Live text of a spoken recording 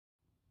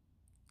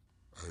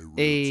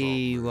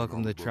Hey,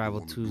 welcome to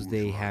Travel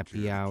Tuesday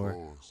Happy Hour,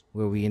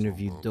 where we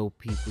interview dope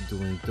people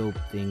doing dope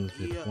things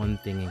with one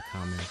thing in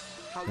common,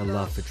 the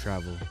love for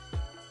travel.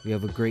 We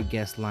have a great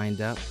guest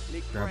lined up.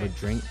 Grab a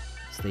drink,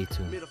 stay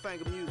tuned. Middle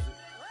finger music.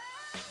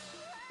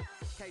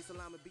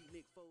 K-Salama beat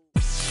Nick Foles.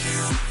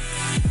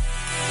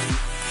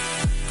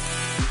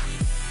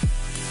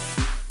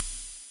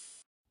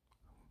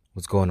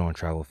 What's going on,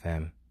 Travel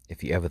Fam?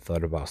 If you ever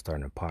thought about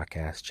starting a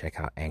podcast, check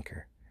out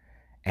Anchor.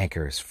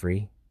 Anchor is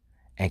free.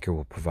 Anchor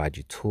will provide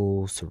you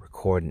tools to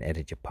record and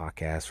edit your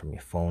podcast from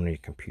your phone or your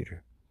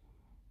computer.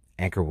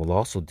 Anchor will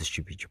also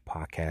distribute your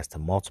podcast to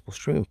multiple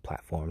streaming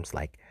platforms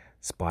like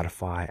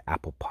Spotify,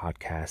 Apple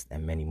Podcasts,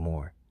 and many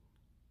more.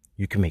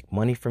 You can make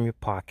money from your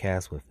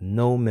podcast with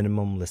no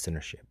minimum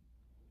listenership.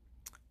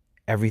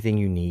 Everything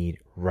you need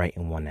right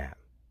in one app.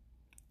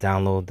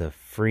 Download the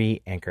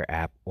free Anchor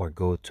app or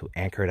go to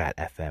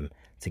anchor.fm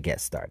to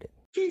get started.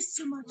 Peace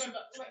to my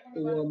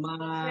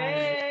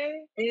Hey.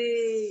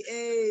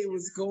 Hey,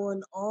 what's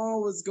going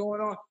on? What's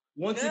going on?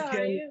 Once Good, how are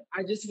again, you?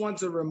 I just want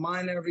to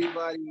remind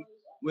everybody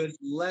with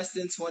less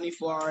than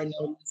 24-hour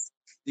notice,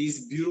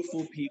 these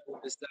beautiful people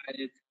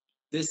decided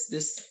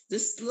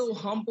this little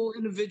humble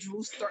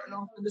individual starting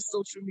off in the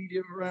social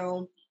media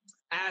realm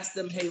asked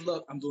them, hey,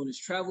 look, I'm doing this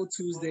Travel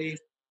Tuesday.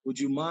 Would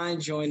you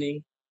mind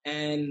joining?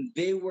 And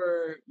they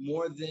were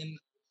more than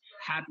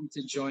happy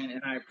to join,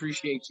 and I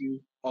appreciate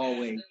you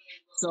always.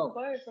 So, Of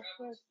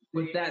course.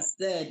 with that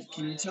said,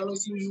 can you tell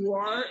us who you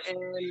are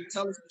and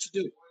tell us what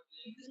you do?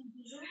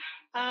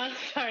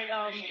 Sorry.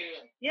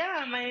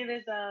 Yeah, my name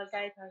is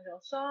Gaetan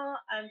Shaw.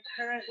 I'm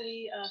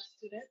currently a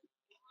student,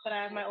 but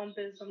I have my own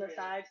business on the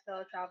side,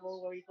 Stella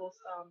Travel, where we host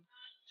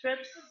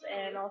trips,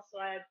 and also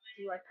I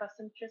do like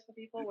custom trips for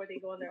people where they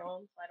go on their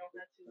own, so I don't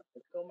have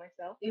to go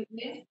myself.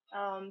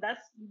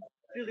 That's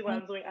really what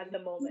I'm doing at the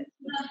moment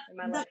in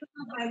my life.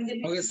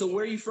 Okay, so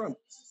where are you from?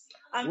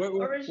 I'm Let me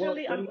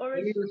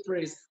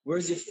rephrase.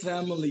 Where's your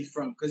family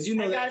from? Because you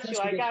know I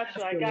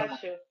that.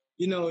 got you.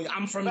 You know,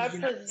 I'm from the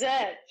United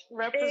States.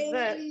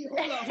 Represent.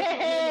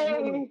 Hey,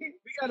 hold on.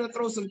 We gotta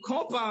throw some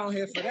compa on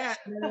here for that,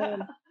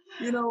 man.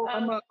 You know,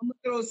 I'm gonna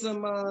throw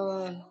some.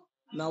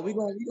 No, we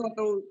gonna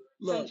throw.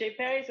 Look. Some J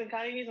Perry, some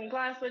Kanye, some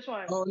Glass. Which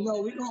one? Oh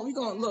no, we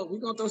gonna look. We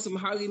gonna throw some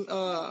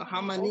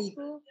Harmonique.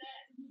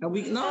 And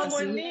we no.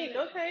 Monique.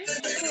 Okay,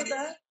 I'm cool with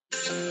that.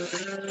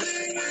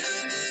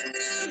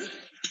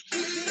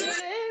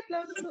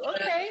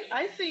 Okay,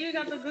 I see you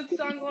got the good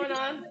song going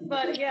on.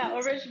 But yeah,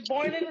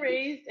 born and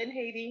raised in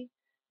Haiti,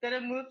 then I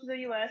moved to the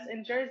U.S.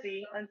 in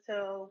Jersey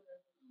until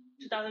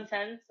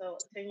 2010, so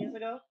 10 years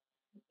ago.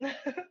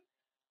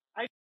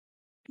 I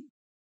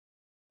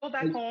go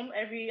back home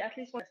at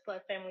least once to a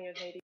family in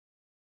Haiti.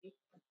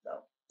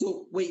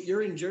 So wait,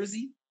 you're in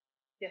Jersey?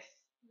 Yes.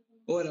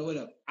 What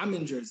up? I'm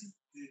in Jersey.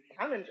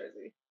 I'm in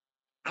Jersey.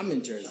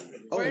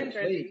 We're in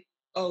Jersey. Wait.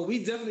 Oh, we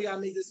definitely gotta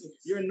make this.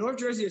 You're in North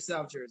Jersey or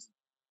South Jersey?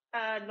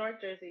 North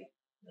Jersey.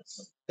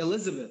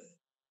 Elizabeth.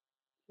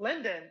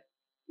 Linden.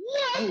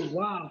 Oh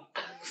wow,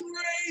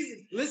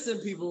 crazy! Listen,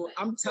 people,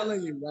 I'm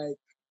telling you, like,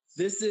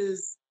 this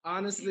is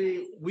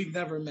honestly, we've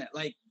never met.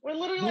 Like, we're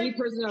literally like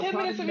 10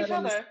 minutes from each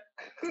other.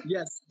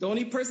 Yes, the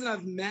only person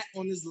I've met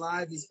on this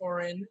live is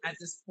Oren at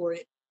this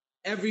point.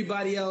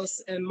 Everybody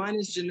else, and mine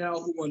is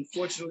Janelle, who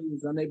unfortunately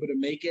was unable to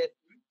make it,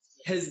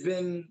 has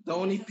been the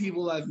only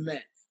people I've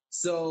met.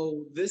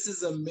 So this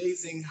is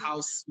amazing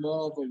how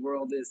small the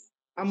world is.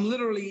 I'm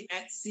literally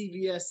at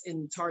CVS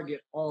in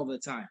Target all the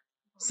time.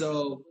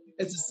 So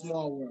it's a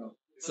small world.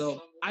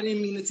 So I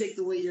didn't mean to take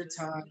away your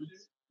time.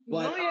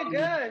 But, no, you're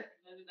good.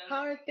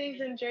 How are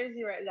things in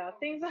Jersey right now?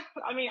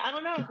 I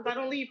don't know because I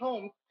don't leave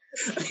home.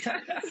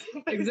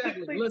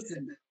 Exactly.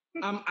 Listen,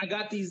 I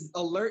got these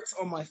alerts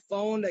on my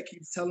phone that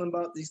keeps telling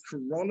about these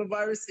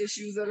coronavirus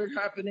issues that are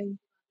happening.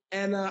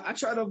 And I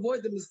try to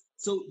avoid them.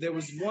 So there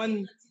was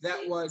one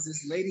that was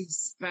this lady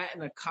spat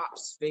in a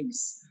cop's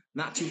face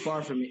not too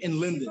far from me in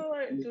Linden. People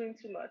are doing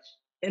too much.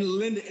 In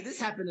Linden. This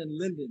happened in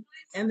Linden.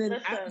 And then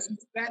after she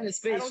spat in his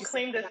face, I don't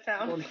claim this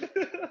town.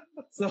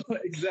 So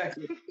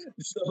exactly.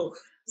 So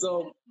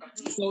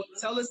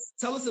tell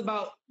us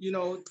about,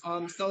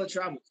 Stella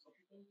Travel.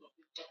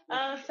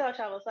 Stella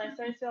Travel. So I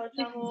started Stella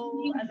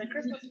Travel as a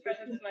Christmas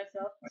present to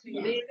myself 2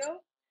 years ago.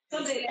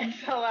 And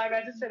so I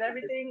registered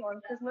everything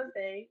on Christmas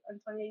Day in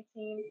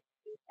 2018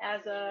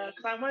 because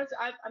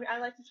I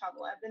like to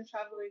travel. I've been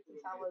traveling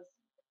since I was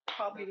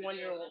probably 1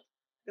 year old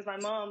because my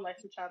mom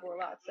likes to travel a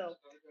lot. So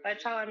by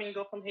travel, I mean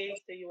go from Haiti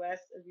to the U.S.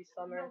 every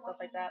summer and stuff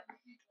like that.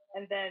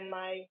 And then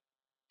my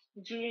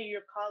junior year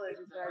of college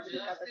is when I really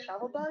got the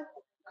travel bug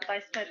because I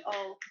spent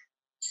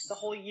the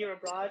whole year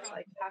abroad,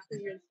 like half the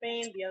year in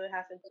Spain, the other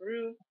half in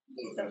Peru.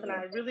 That's when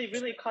I really,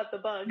 really caught the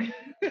bug,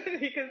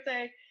 you can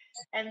say.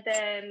 And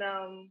then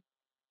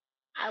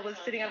I was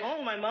sitting at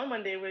home with my mom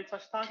one day. We were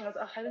talking. I was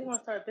like, I really want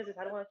to start a business.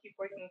 I don't want to keep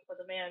working for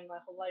the man my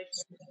whole life.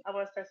 I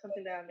want to start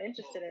something that I'm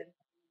interested in.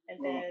 And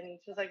then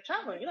she was like,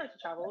 traveling. You like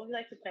to travel. You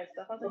like to plan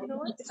stuff. I was like, you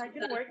know what? If I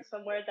can work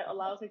somewhere that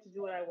allows me to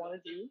do what I want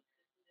to do,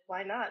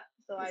 why not?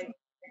 So I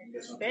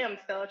Bam,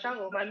 Stella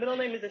Travel. My middle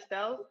name is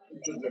Estelle,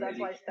 so that's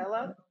why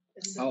Stella.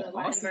 It's just Oh, the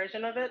Latin awesome.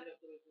 version of it,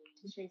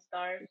 which means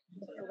star.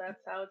 So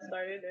that's how it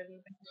started,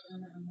 and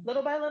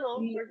little by little,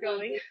 we're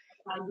going.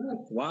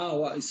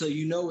 Wow. So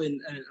you know,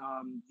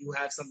 you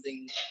have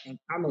something in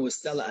common with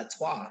Stella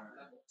Artois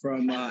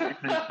from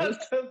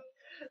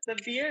The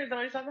beer is that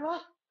what you're talking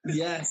about?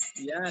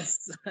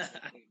 yes.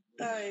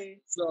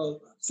 Sorry.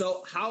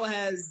 So how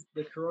has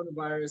the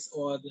coronavirus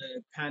or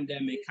the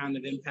pandemic kind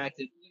of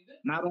impacted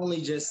not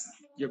only just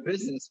your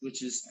business,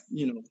 which is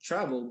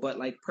travel, but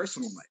like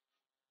personal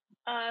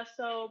life?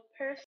 So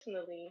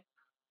personally,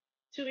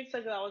 2 weeks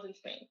ago I was in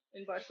Spain,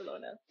 in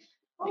Barcelona,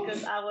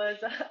 because I was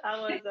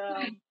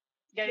I'm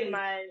getting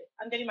my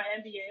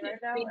MBA right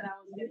now, and I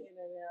was getting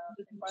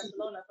it in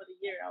Barcelona for the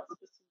year. I was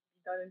supposed to be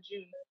done in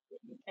June,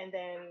 and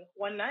then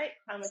one night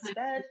I went to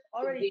bed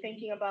already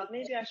thinking about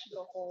maybe I should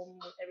go home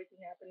with everything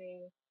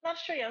happening. Not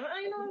sure yet.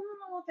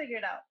 We'll figure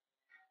it out.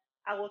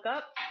 I woke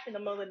up in the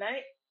middle of the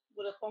night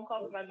with a phone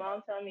call from my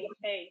mom telling me,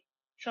 "Hey,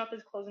 Trump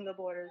is closing the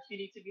borders. You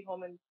need to be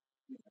home in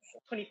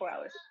 24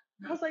 hours."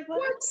 I was like, "What?"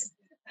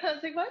 I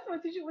was like,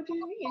 What did you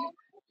mean?"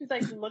 She's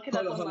like, "Look it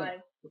up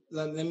online."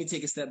 Let me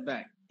take a step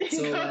back.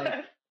 So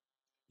like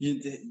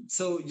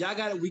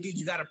y'all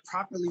you gotta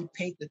properly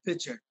paint the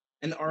picture.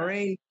 And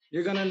Orain,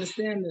 you're gonna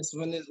understand this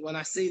when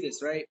I say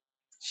this, right?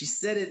 She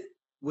said it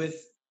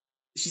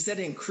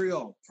in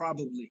Creole,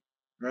 probably,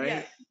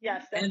 right?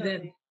 Yes, definitely. And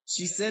then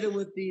she said it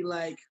with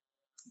the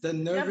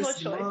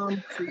nervous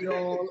mom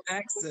Creole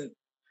accent.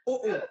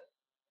 I'm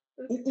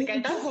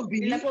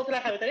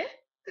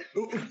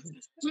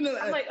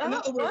like, in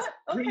other words,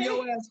 bring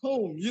your ass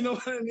home. You know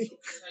what I mean?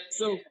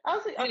 So I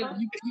was like,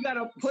 you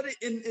gotta put it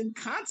in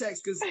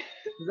context, because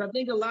I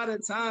think a lot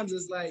of times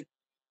it's like,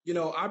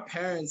 our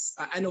parents.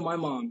 I know my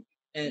mom,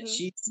 and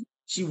she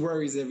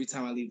worries every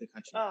time I leave the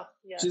country. Oh,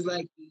 yeah. She's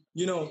like,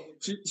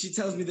 she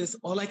tells me this.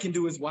 All I can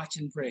do is watch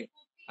and pray.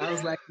 I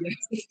was like, yes.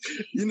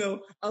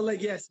 I was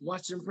like, yes,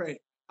 watch and pray.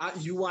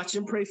 You watch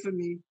and pray for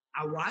me.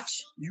 I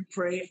watch, you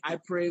pray, I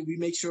pray. We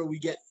make sure we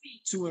get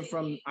to and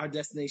from our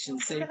destination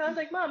safe. Because I was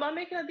like, Mom, I'll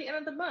make it at the end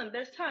of the month.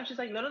 There's time. She's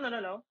like, no.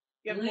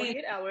 You have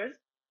 48 hours.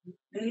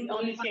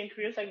 All these in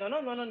Korea. It's like, no. You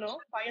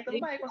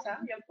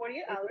have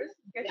 48 hours.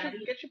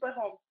 Get your butt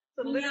home.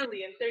 So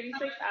literally in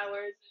 36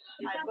 hours,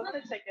 I booked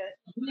a ticket.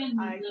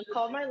 I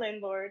called my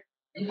landlord,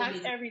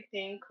 packed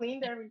everything,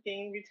 cleaned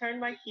everything, returned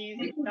my keys,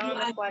 got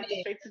on a flight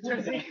straight to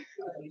Jersey.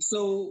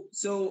 So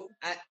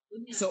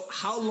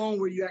how long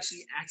were you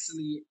actually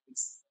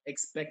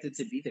expected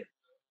to be there?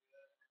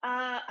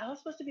 I was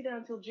supposed to be there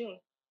until June.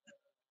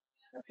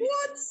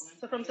 What?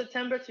 So from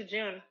September to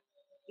June.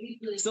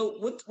 So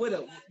what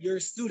you're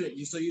a student,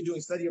 so you're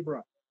doing study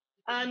abroad?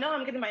 No,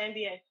 I'm getting my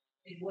MBA.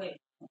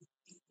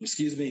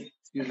 Excuse me.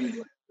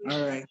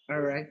 All right.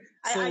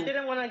 So, I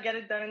didn't want to get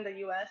it done in the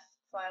US,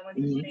 so I went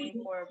to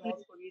Spain for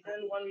multiple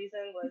reasons. One reason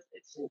was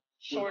it's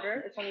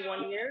shorter, it's only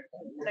 1 year.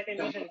 Second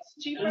reason, it's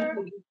cheaper.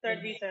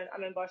 Third reason,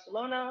 I'm in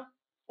Barcelona.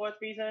 Fourth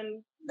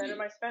reason, better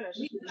my Spanish.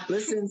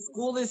 Listen,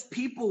 school is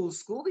people.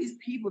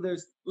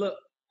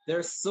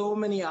 There's so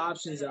many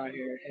options out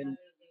here, and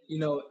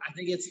I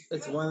think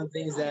it's one of the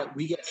things that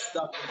we get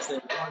stuck into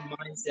one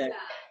mindset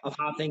of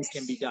how things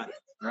can be done,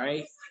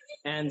 right?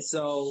 And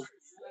so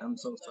I'm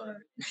so sorry.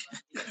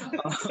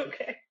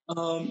 Okay.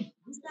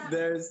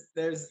 There's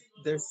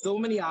so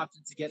many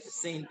options to get the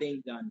same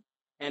thing done.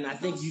 And I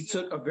think you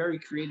took a very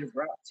creative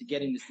route to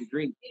getting this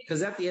degree.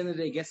 Because at the end of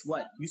the day, guess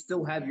what? You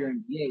still have your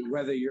MBA,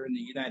 whether you're in the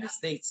United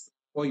States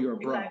or you're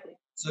abroad. Exactly.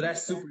 So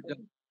that's super dope.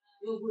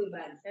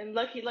 And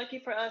lucky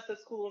for us, the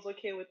school was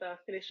okay with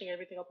finishing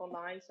everything up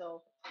online.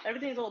 So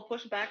everything's a little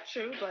pushed back,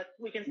 true, but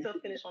we can still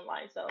finish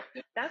online. So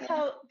that's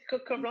how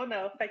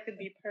Corona affected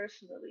me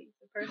personally.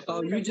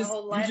 Oh, you just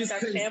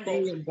couldn't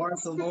stay in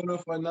Barcelona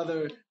for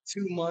another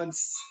 2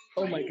 months.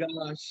 Oh my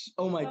gosh.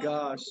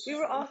 We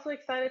were also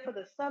excited for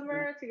the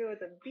summer to go to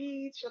the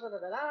beach,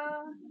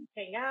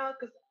 hang out,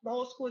 because the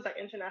whole school is like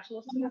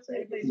international students, so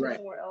everybody's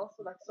somewhere else.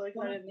 So so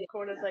excited. And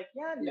Corona's like,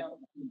 yeah, no,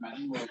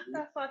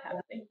 that's not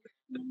happening.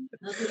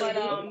 But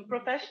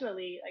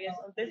professionally, I guess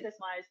on business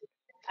wise,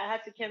 I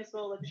had to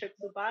cancel a trip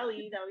to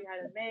Bali that we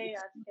had in May. I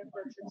had to cancel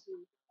a trip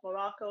to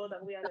Morocco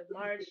that we had in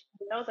March.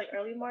 That was like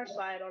early March,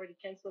 so I had already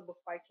canceled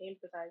before I came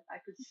because I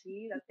could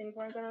see that things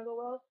weren't gonna go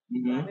well.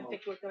 I didn't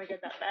think it was gonna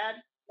get that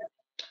bad.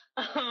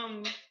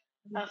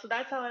 So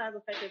that's how it has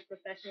affected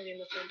professionally in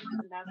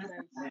that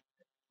sense.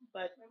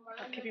 But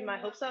I'm keeping my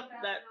hopes up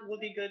that will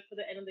be good for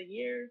the end of the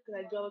year because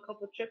I do have a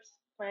couple of trips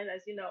planned,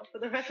 as you know, for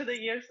the rest of the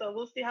year. So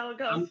we'll see how it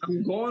goes.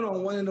 I'm going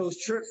on one of those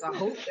trips. I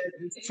hope that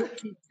this trip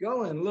keeps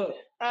going. Look,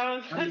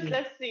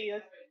 let's see.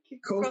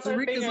 Costa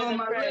Rica's on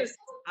my list.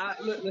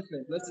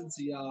 Listen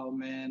to y'all,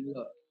 man.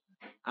 Look,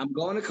 I'm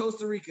going to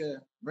Costa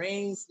Rica.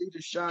 Rain, sleet,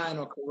 or shine,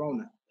 or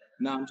Corona.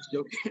 No, I'm just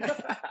joking.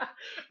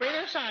 Rain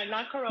or shine,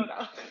 not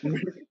Corona.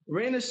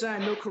 Rain or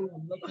shine, no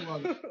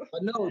Corona.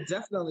 But no,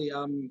 definitely.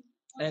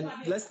 And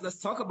let's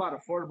talk about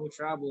affordable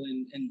travel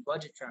and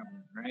budget travel,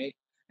 right?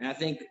 And I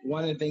think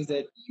one of the things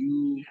that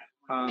you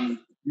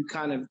you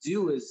kind of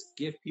do is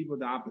give people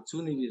the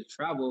opportunity to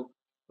travel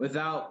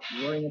without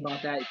worrying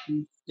about that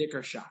huge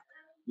sticker shock.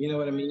 You know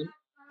what I mean?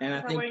 And I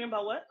Not think worrying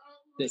about what?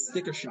 the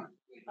sticker shock,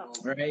 Oh.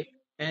 right?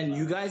 And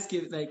you guys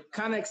give like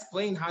kind of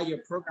explain how your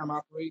program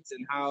operates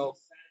and how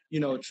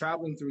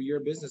traveling through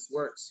your business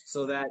works,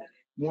 so that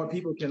more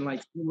people can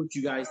like see what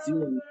you guys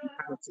do and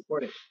kind of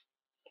support it.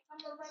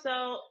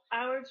 So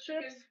our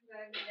trips,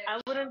 I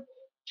wouldn't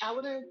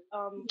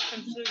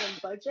consider them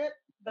budget,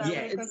 but I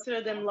wouldn't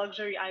consider them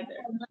luxury either.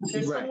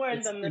 There's somewhere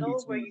in the middle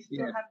where you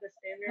still have the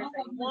standards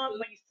that you want,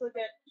 but you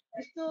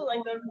still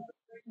like the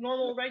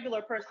normal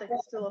regular person can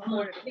still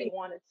afford it if they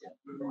wanted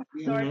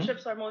to. So our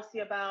trips are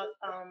mostly about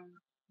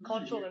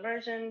cultural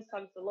immersions,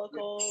 talking to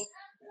locals.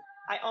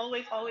 I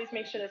always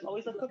make sure there's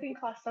always a cooking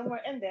class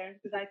somewhere in there,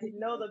 because I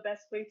know the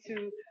best way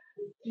to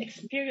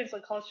experience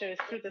a culture is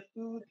through the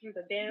food, through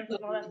the dance,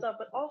 and all that stuff.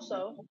 But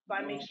also,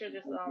 I make sure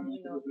there's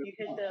you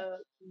hit the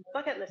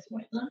bucket list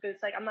points. Because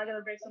it's like, I'm not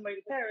gonna bring somebody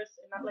to Paris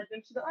and not let them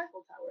to the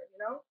Eiffel Tower,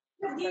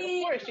 Like,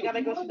 of course, you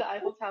gotta go to the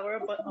Eiffel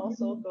Tower, but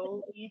also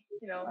go eat,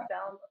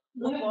 down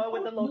the floor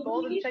with the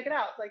locals and check it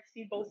out. Like,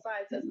 see both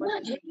sides as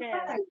much as you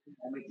can.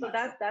 So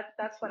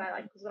that's what I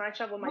like. Because when I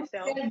travel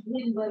myself,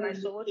 when I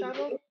solo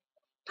travel,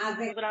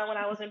 when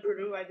I was in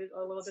Peru, I did a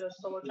little bit of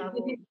solo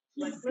travel.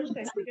 Like, we're just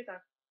gonna take your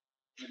time.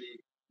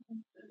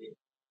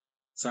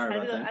 Sorry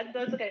about that.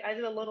 That's okay. I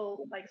did a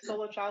little like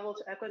solo travel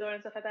to Ecuador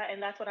and stuff like that,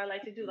 and that's what I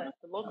like to do. Like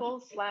the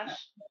locals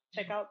 /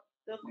 check out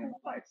the cool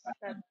parts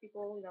that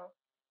people,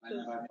 am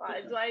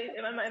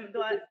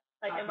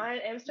I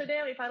in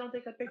Amsterdam if I don't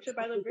take a picture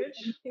by the bridge?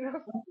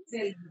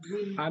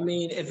 I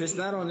mean, if it's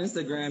not on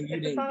Instagram,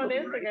 if it's not on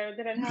Instagram, it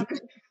didn't happen.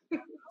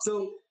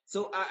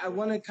 So I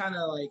want to kind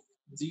of like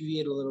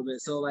deviate a little bit.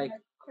 So like,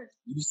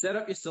 you set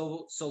up your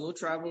solo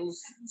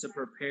travels to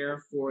prepare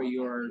for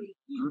your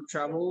group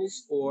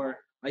travels, or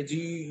like do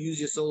you use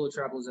your solo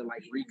travels at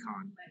like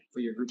recon for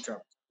your group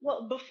travels?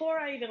 Well, before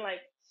I even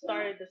like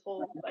started this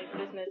whole like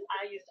business,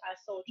 I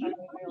solo traveled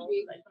on my own.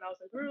 Like when I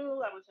was in Peru,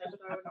 I went to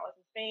Ecuador. When I was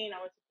in Spain,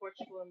 I went to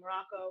Portugal and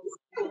Morocco,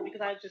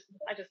 because I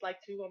just like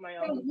to on my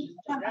own, just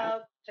check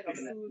out the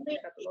food,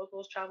 check out the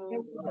locals, travel,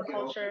 the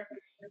culture,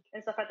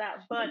 and stuff like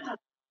that. But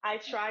I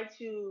try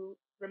to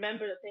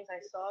remember the things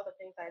I saw, the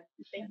things I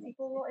think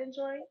people will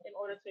enjoy, in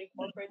order to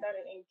incorporate that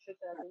in any trip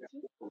that I've been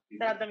to.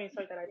 That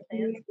I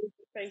planned.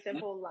 For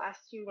example,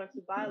 last year we went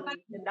to Bali,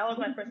 and that was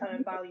my first time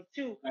in Bali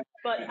too.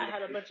 But I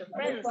had a bunch of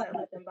friends that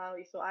lived in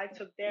Bali, so I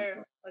took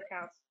their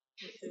accounts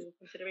into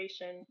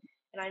consideration,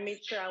 and I made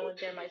sure I went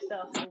there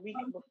myself a week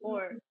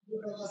before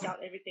to scout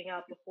everything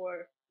out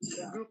before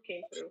the group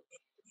came through.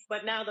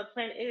 But now the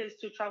plan is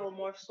to travel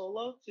more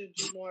solo, to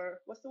do more,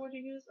 what's the word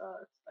you use?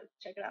 Like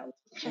check it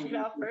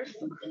out first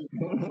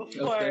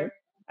before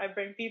I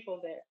bring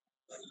people there.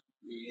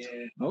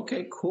 Yeah.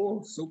 Okay,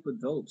 cool. Super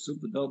dope.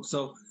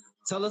 So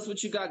tell us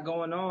what you got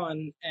going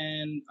on,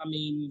 and I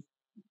mean,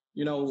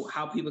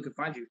 how people can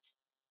find you.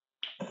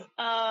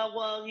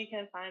 Well, you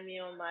can find me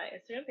on my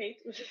Instagram page,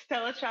 which is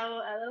Stella Travel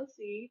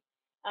LLC.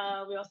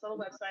 We also have a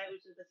website,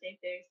 which is the same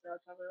thing,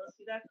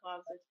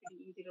 StellaTravelLLC.com, so it's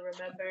pretty easy to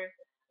remember.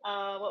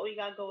 What we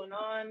got going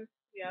on,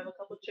 we have a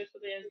couple trips for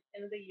the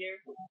end of the year,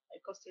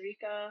 like Costa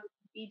Rica,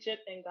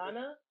 Egypt, and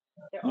Ghana.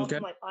 They're all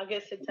from like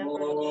August, September,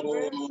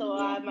 November. So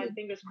I have my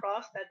fingers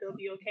crossed that they'll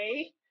be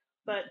okay.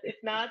 But if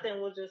not, then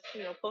we'll just,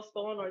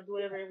 postpone or do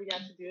whatever we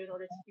have to do in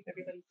order to keep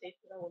everybody safe.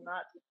 Because I will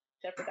not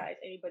jeopardize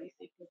anybody's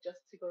safety just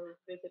to go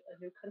visit a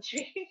new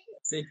country.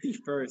 Safety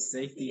first.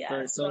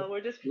 So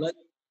we're just.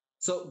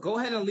 So go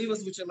ahead and leave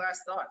us with your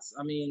last thoughts.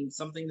 I mean,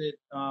 something that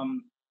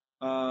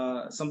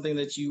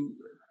you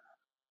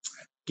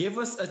give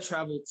us, a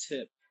travel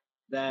tip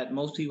that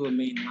most people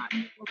may not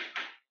know.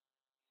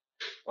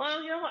 Well,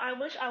 I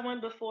wish I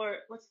went before.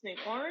 What's his name?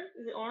 Oren?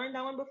 Is it Oren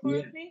that went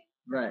before me?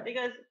 Right.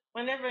 Because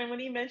when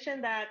he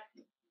mentioned that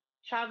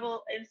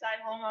travel inside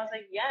home, I was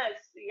like,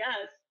 yes.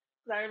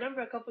 Because I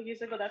remember a couple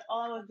years ago, that's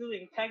all I was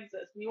doing.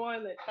 Texas, New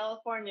Orleans,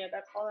 California.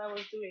 That's all I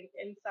was doing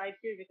inside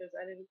here, because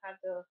I didn't have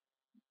the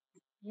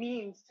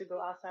means to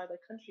go outside the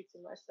country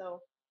too much.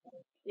 So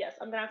yes,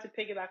 I'm gonna have to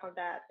piggyback on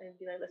that and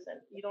be like, listen,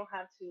 you don't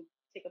have to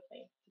take a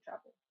plane to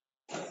travel.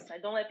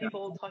 Like, don't let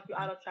people talk you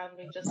out of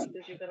traveling just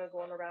because you're gonna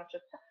go on a round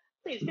trip.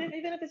 Please,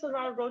 even if it's a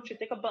road trip,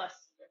 take a bus.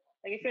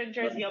 Like if you're in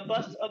Jersey, a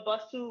bus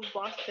to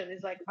Boston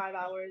is like 5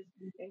 hours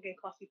and can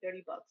cost you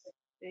 $30.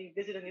 Then you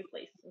visit a new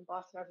place, and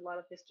Boston has a lot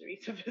of history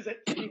to visit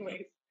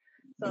anyways.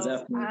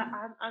 So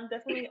I'm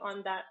definitely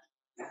on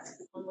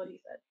what he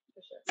said,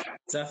 for sure.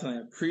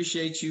 Definitely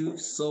appreciate you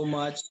so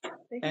much.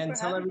 And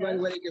tell everybody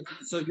where they can.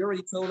 So you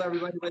already told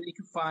everybody where they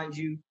can find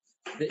you.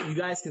 That you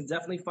guys can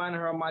definitely find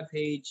her on my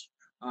page.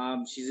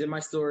 She's in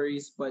my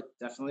stories, but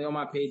definitely on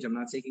my page. I'm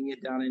not taking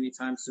it down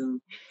anytime soon.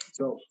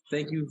 So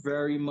thank you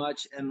very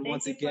much. And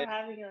once again,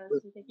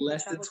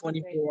 less than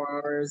 24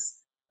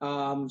 hours,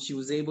 she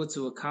was able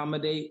to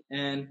accommodate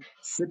and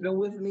sipping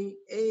with me.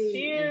 Hey,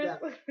 cheers.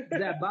 Is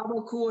that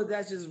Baba Cool, or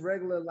that's just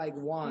regular like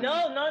wine?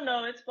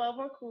 No. It's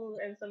Baba Cool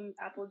and some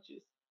apple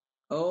juice.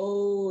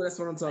 Oh, that's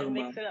what I'm talking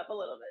about. Mix it up a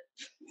little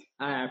bit.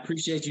 I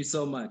appreciate you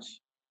so much.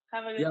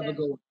 Have a good You have day. a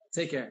good one.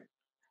 Take care.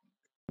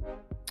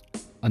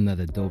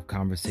 Another dope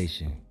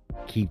conversation.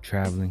 Keep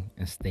traveling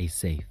and stay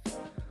safe.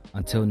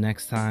 Until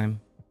next time,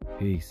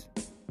 peace.